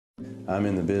I'm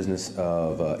in the business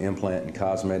of implant and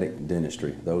cosmetic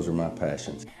dentistry. Those are my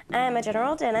passions. I'm a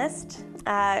general dentist.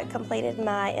 I completed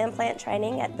my implant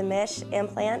training at the Mesh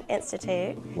Implant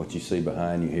Institute. What you see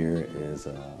behind you here is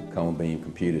cone beam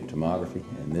computed tomography,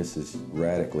 and this has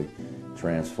radically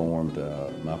transformed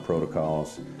my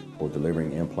protocols for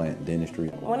delivering implant dentistry.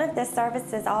 One of the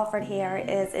services offered here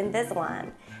is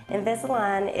Invisalign.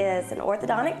 Invisalign is an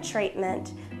orthodontic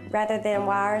treatment. Rather than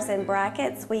wires and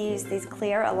brackets, we use these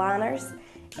clear aligners.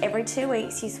 Every 2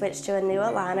 weeks you switch to a new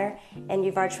aligner and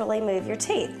you virtually move your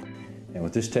teeth. And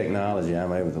with this technology,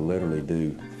 I'm able to literally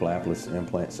do flapless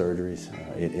implant surgeries.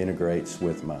 It integrates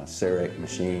with my CEREC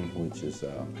machine, which is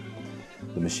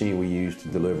the machine we use to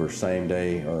deliver same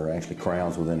day or actually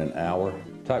crowns within an hour.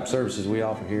 Type services we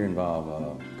offer here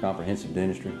involve comprehensive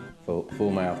dentistry,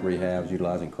 full mouth rehabs,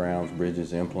 utilizing crowns,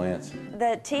 bridges, implants.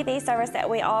 The TV service that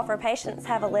we offer, patients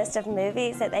have a list of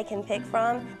movies that they can pick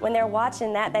from. When they're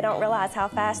watching that, they don't realize how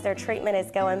fast their treatment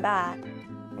is going by.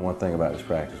 One thing about this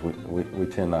practice, we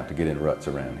tend not to get in ruts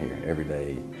around here. Every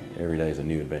day is a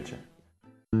new adventure.